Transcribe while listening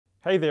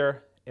Hey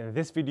there! In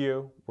this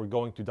video, we're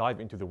going to dive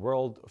into the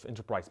world of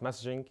enterprise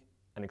messaging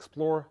and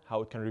explore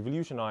how it can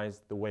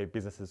revolutionize the way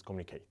businesses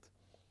communicate.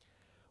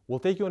 We'll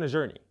take you on a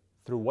journey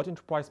through what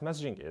enterprise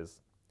messaging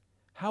is,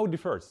 how it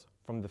differs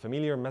from the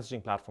familiar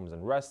messaging platforms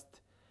and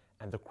REST,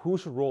 and the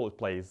crucial role it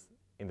plays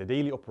in the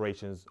daily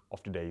operations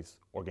of today's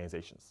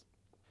organizations.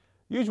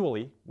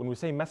 Usually, when we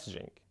say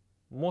messaging,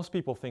 most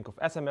people think of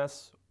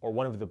SMS or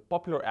one of the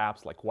popular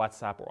apps like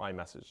WhatsApp or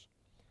iMessage.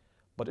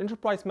 But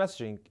enterprise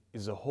messaging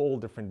is a whole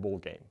different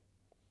ballgame.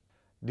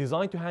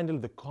 Designed to handle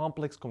the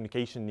complex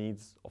communication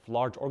needs of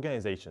large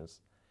organizations,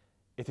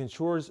 it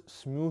ensures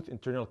smooth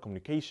internal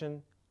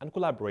communication and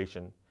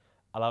collaboration,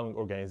 allowing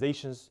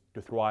organizations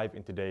to thrive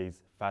in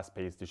today's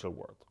fast-paced digital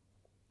world.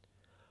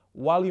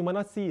 While you might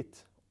not see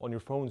it on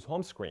your phone's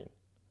home screen,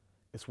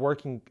 it's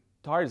working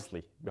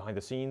tirelessly behind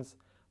the scenes,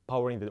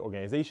 powering the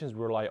organizations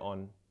we rely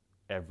on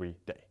every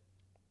day.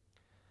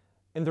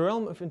 In the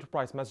realm of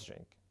enterprise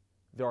messaging,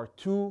 there are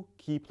two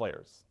key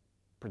players: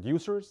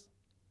 producers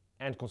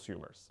and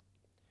consumers.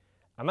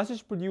 A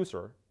message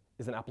producer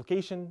is an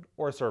application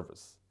or a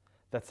service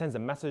that sends a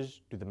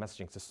message to the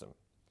messaging system,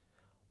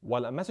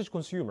 while a message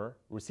consumer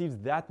receives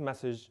that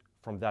message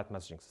from that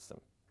messaging system.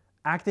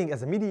 Acting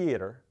as a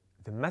mediator,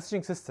 the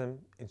messaging system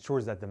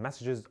ensures that the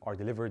messages are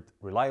delivered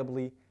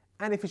reliably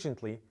and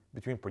efficiently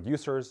between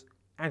producers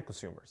and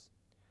consumers.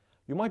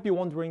 You might be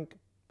wondering,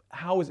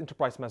 how is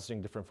enterprise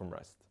messaging different from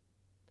REST?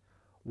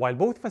 While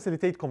both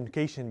facilitate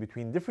communication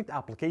between different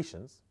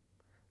applications,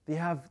 they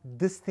have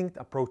distinct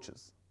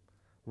approaches.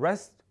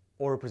 REST,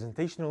 or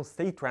representational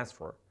state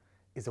transfer,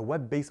 is a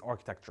web-based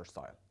architecture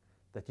style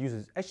that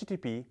uses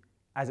HTTP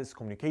as its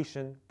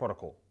communication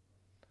protocol.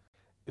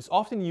 It's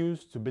often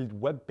used to build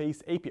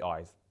web-based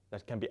APIs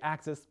that can be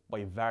accessed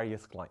by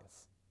various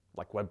clients,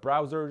 like web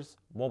browsers,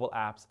 mobile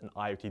apps, and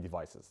IoT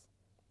devices.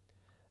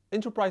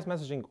 Enterprise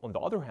messaging, on the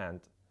other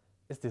hand,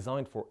 is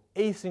designed for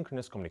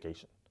asynchronous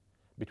communication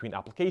between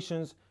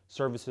applications,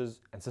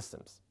 services, and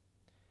systems.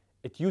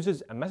 It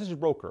uses a message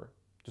broker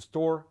to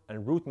store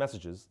and route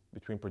messages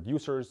between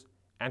producers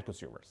and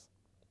consumers.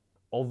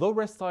 Although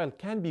REST style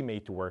can be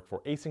made to work for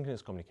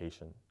asynchronous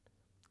communication,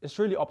 it's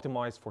really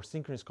optimized for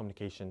synchronous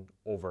communication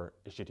over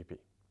HTTP.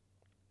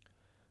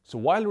 So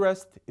while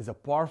REST is a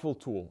powerful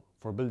tool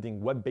for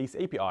building web-based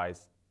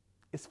APIs,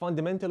 it's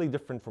fundamentally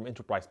different from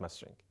enterprise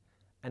messaging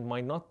and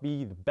might not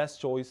be the best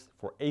choice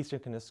for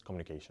asynchronous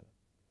communication.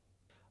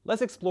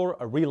 Let's explore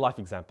a real-life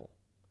example.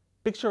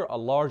 Picture a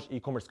large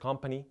e-commerce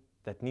company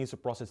that needs to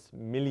process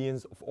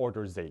millions of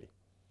orders daily.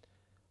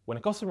 When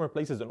a customer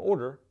places an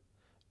order,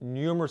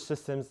 numerous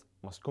systems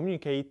must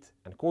communicate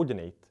and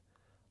coordinate,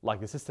 like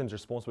the systems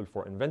responsible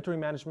for inventory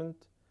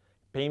management,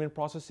 payment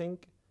processing,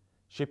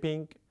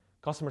 shipping,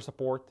 customer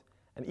support,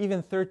 and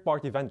even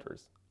third-party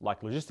vendors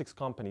like logistics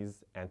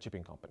companies and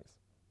shipping companies.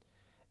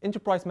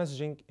 Enterprise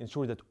messaging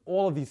ensures that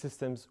all of these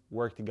systems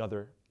work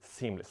together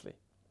seamlessly.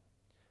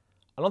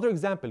 Another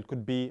example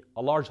could be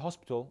a large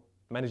hospital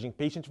managing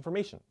patient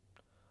information,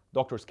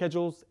 doctor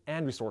schedules,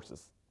 and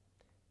resources.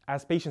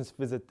 As patients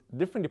visit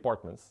different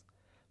departments,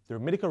 their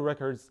medical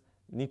records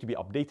need to be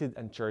updated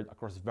and shared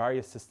across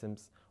various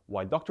systems,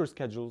 while doctor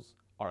schedules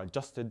are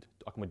adjusted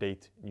to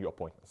accommodate new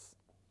appointments.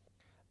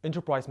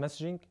 Enterprise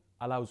messaging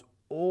allows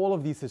all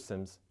of these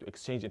systems to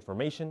exchange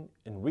information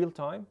in real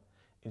time,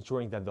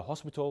 ensuring that the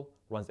hospital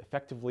runs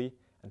effectively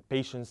and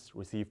patients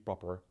receive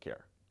proper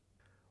care.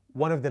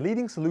 One of the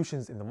leading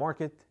solutions in the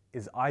market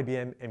is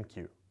IBM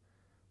MQ.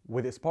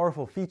 With its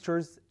powerful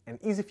features and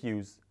ease of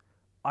use,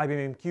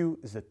 IBM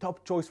MQ is the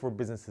top choice for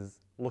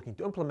businesses looking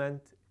to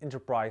implement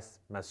enterprise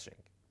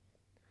messaging.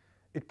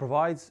 It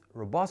provides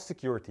robust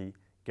security,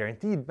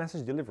 guaranteed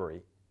message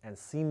delivery, and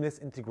seamless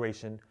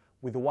integration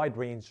with a wide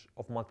range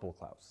of multiple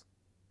clouds.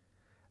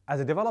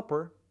 As a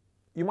developer,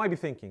 you might be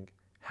thinking,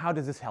 how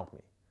does this help me?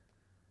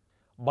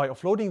 By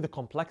offloading the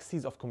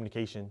complexities of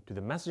communication to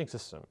the messaging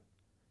system,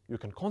 you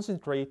can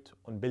concentrate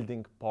on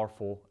building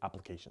powerful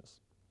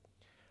applications.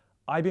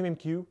 IBM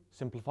MQ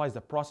simplifies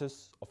the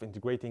process of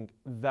integrating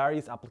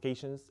various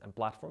applications and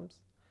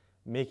platforms,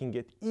 making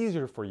it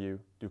easier for you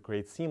to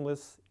create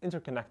seamless,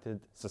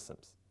 interconnected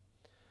systems.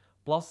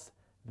 Plus,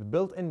 the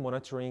built-in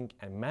monitoring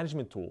and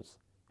management tools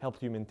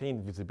help you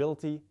maintain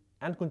visibility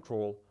and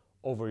control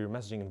over your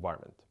messaging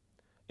environment,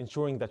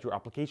 ensuring that your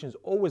applications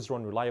always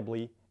run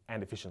reliably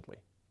and efficiently.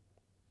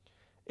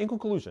 In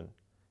conclusion,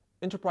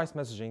 enterprise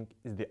messaging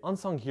is the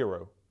unsung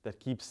hero that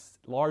keeps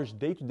large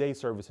day-to-day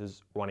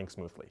services running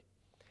smoothly.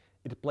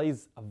 It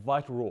plays a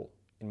vital role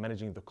in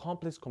managing the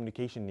complex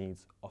communication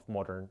needs of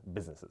modern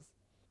businesses.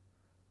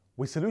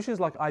 With solutions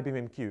like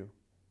IBM MQ,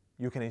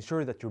 you can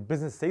ensure that your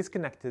business stays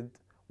connected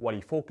while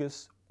you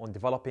focus on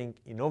developing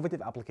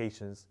innovative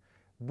applications,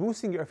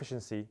 boosting your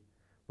efficiency,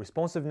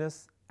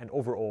 responsiveness, and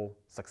overall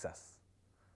success.